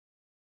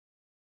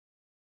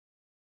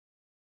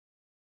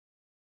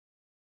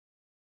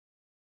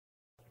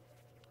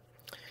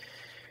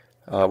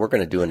We're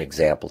going to do an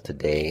example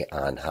today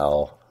on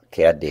how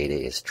CAD data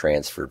is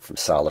transferred from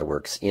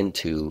Solidworks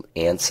into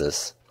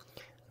Ansys,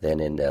 then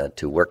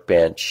into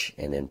Workbench,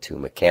 and into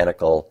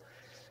Mechanical,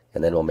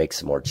 and then we'll make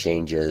some more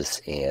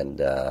changes and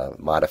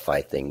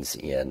modify things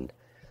in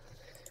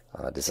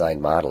Design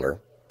Modeler.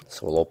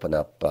 So we'll open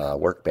up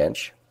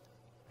Workbench.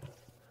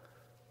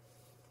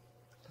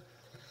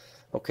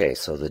 Okay,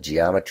 so the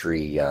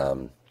geometry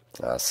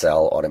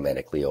cell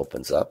automatically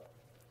opens up,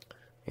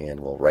 and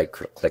we'll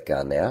right-click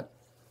on that.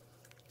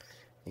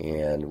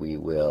 And we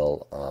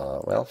will,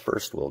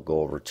 first we'll go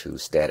over to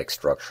static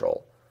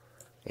structural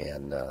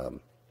and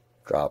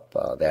drop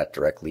that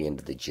directly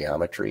into the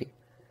geometry.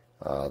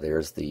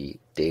 There's the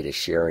data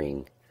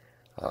sharing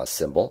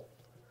symbol.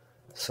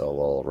 So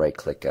we'll right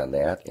click on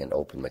that and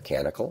open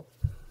mechanical.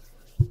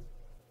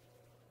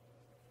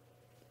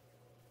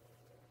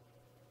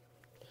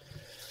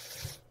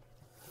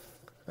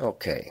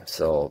 Okay,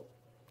 so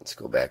let's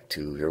go back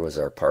to, here was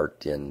our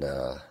part in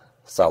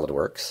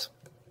Solidworks.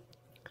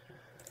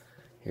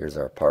 Here's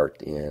our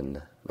part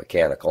in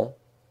mechanical,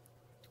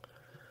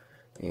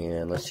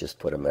 and let's just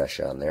put a mesh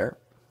on there.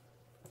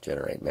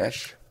 Generate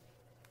mesh.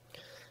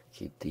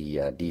 Keep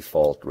the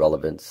default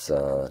relevance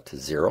to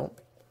 0.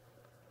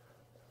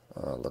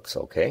 Looks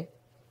okay.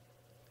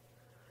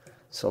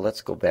 So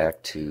let's go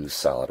back to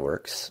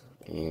SolidWorks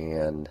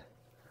and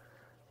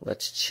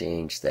let's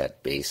change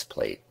that base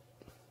plate.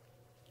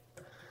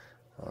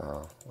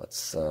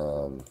 Let's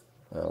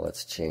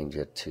change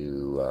it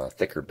to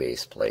thicker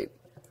base plate.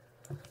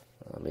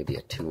 Maybe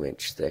a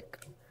 2-inch thick.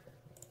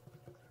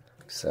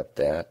 Accept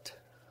that.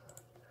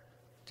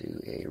 Do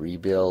a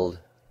rebuild,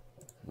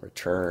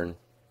 return,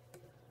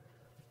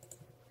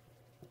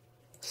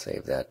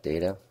 save that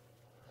data.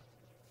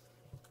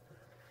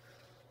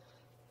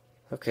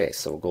 Okay,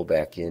 so we'll go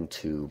back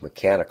into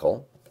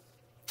mechanical,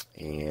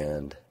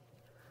 and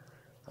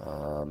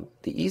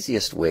the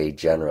easiest way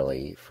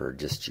generally for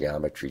just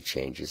geometry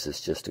changes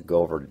is just to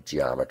go over to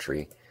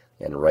geometry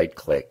and right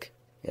click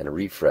and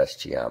refresh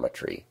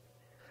geometry.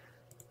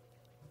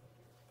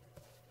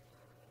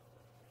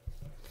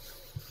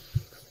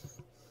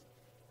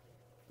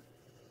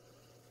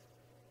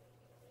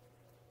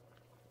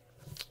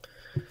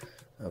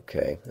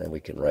 Okay, then we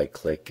can right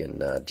click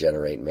and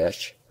generate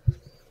mesh.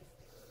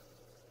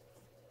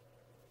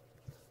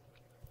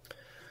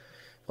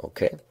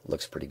 Okay,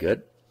 looks pretty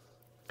good.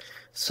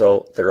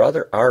 So there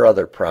are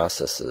other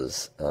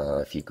processes.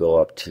 If you go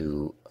up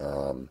to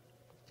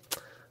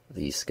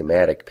the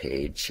schematic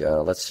page,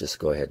 let's just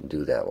go ahead and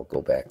do that. We'll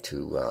go back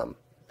to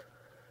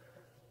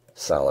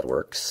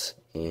SolidWorks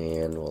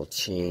and we'll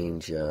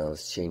change,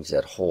 let's change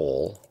that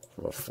hole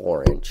from a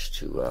 4-inch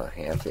to a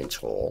 1/2-inch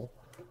hole.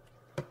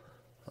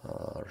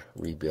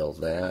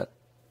 Rebuild that,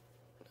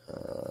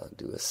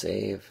 do a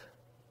save,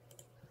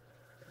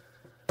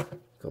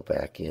 go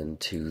back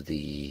into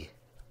the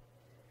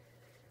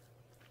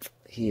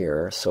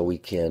here, so we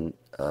can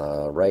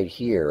right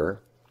here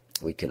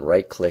we can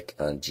right click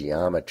on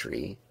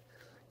geometry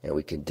and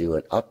we can do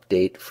an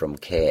update from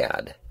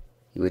CAD.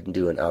 You wouldn't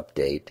do an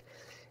update,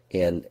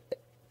 and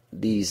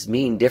these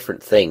mean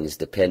different things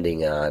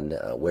depending on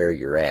where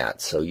you're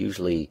at. So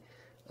usually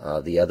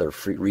the other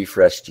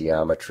refresh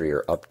geometry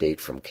or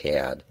update from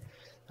CAD,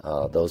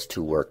 those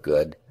two work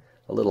good.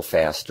 A little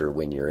faster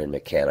when you're in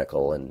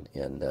mechanical and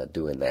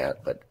doing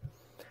that, but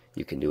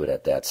you can do it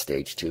at that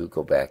stage too.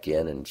 Go back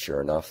in and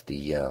sure enough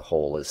the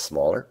hole is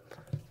smaller.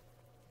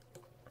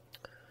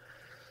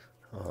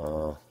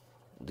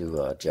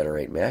 Do a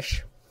generate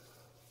mesh.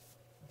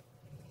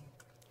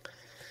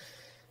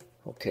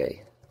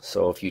 Okay,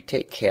 so if you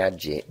take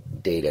CAD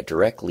data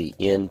directly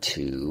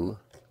into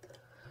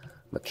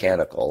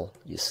mechanical,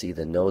 you see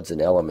the nodes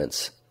and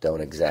elements don't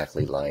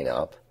exactly line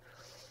up,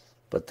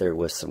 but there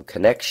was some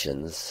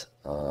connections,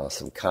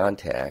 some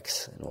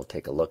contacts, and we'll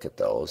take a look at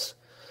those.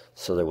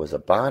 So there was a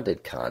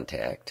bonded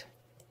contact,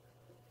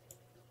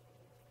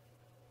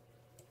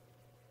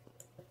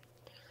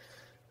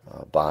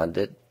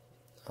 bonded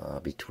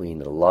between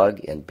the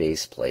lug and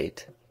base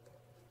plate.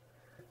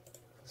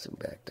 Zoom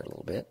back a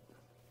little bit.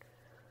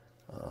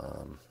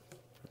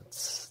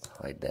 Let's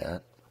hide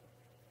that.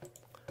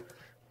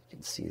 You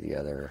can see the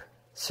other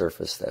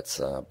surface that's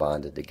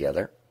bonded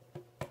together.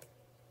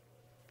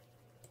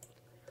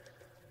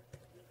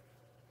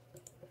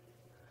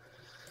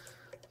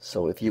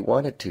 So if you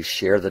wanted to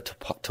share the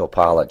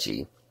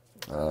topology,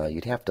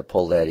 you'd have to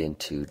pull that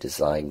into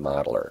Design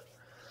Modeler.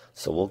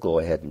 So we'll go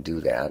ahead and do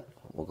that.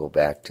 We'll go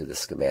back to the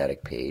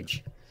schematic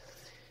page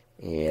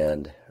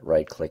and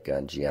right click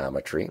on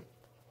geometry,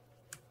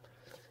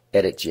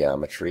 edit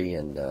geometry,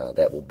 and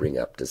that will bring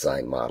up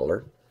Design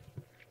Modeler.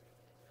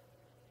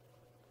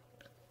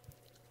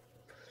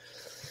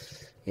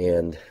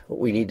 And what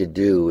we need to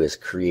do is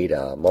create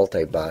a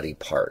multi-body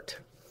part.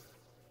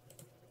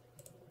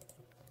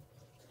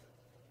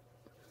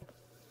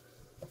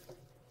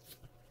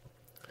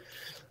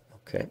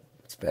 Okay,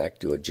 let's back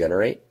to a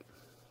generate.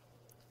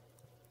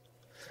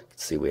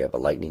 See, we have a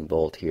lightning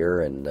bolt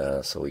here,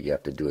 and so we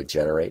have to do a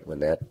generate when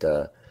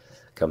that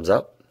comes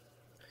up.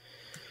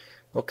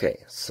 Okay,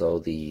 so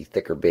the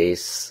thicker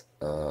base,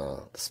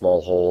 the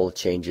small hole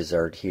changes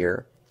are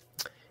here,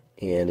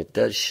 and it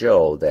does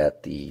show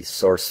that the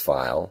source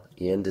file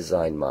in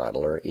Design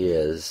Modeler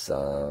is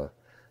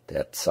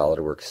that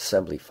SolidWorks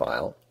assembly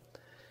file.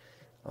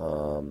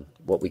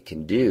 What we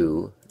can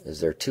do is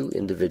there are two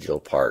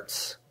individual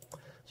parts,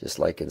 just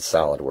like in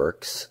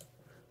SolidWorks.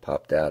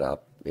 Pop that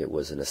up. It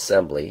was an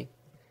assembly.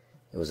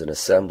 It was an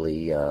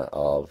assembly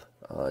of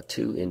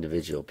two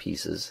individual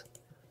pieces.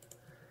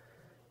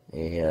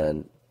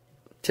 And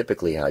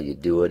typically how you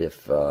do it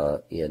if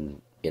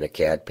in a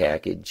CAD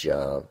package,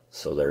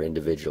 so they're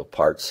individual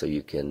parts, so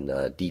you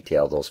can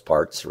detail those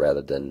parts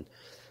rather than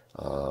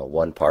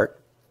one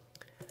part.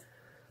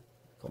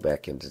 Go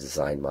back into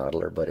Design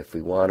Modeler, but if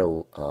we want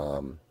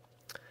to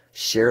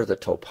share the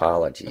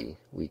topology,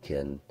 we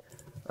can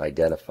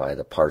identify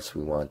the parts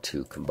we want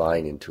to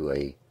combine into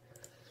a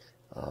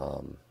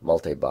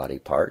multi-body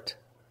part,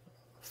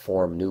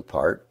 form new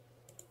part.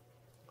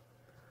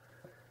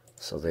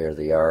 So there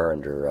they are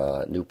under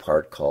a new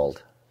part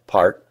called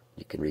part.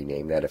 You can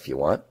rename that if you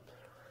want.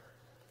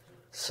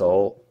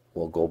 So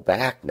we'll go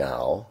back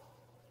now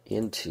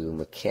into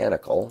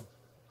mechanical,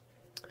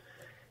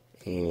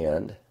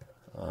 and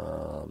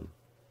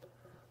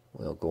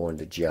we'll go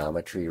into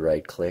geometry,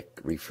 right click,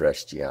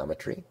 refresh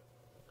geometry.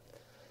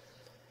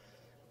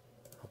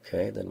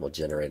 Okay, then we'll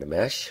generate a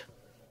mesh.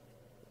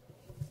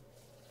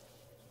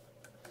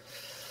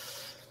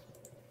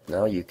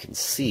 Now you can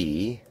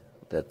see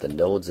that the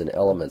nodes and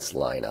elements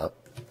line up,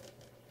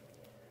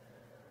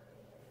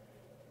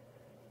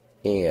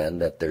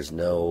 and that there's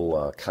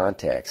no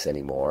contacts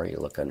anymore. You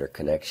look under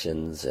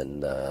connections,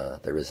 and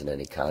there isn't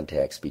any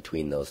contacts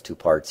between those two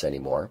parts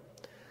anymore.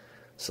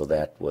 So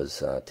that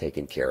was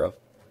taken care of.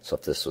 So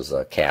if this was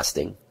a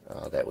casting,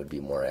 that would be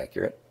more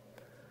accurate.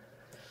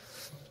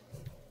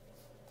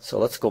 So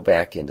let's go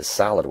back into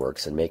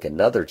SolidWorks and make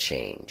another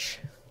change.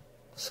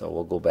 So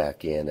we'll go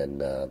back in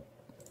and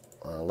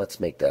let's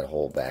make that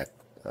hole back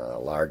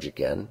large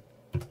again.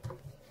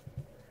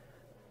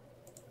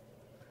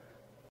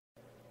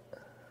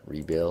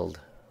 Rebuild,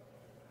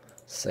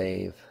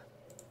 save.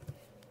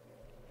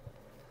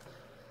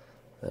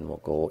 Then we'll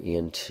go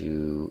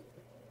into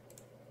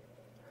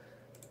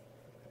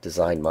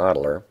Design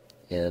Modeler,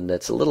 and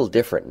it's a little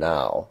different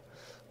now.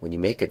 When you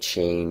make a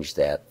change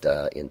that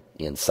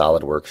in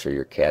SolidWorks or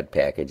your CAD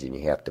package and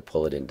you have to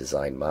pull it in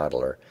Design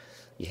Modeler,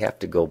 you have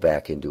to go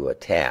back into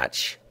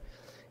Attach.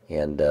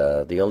 And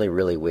the only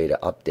really way to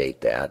update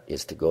that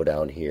is to go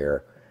down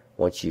here.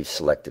 Once you've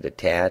selected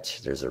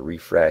Attach, there's a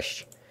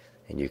refresh,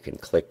 and you can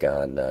click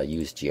on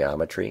Use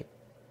Geometry.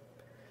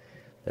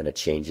 Then it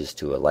changes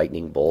to a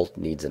lightning bolt,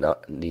 needs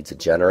a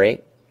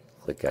generate.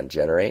 Click on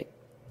Generate.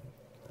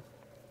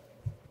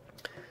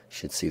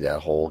 Should see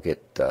that hole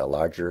get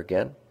larger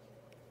again.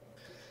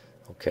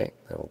 Okay,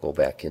 then we'll go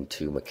back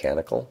into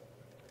mechanical.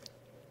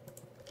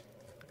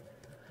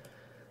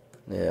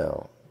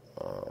 Now,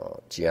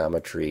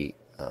 geometry,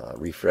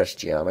 refresh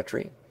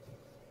geometry.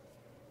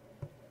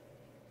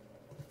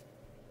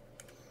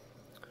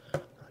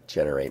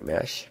 Generate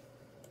mesh.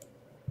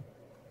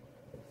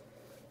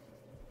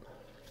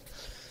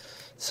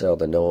 So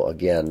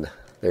again,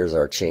 there's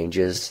our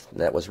changes. And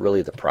that was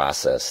really the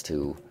process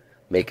to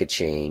make a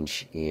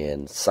change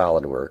in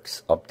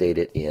SolidWorks, update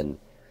it in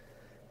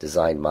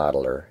Design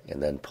Modeler,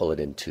 and then pull it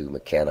into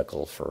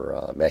mechanical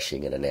for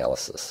meshing and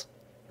analysis.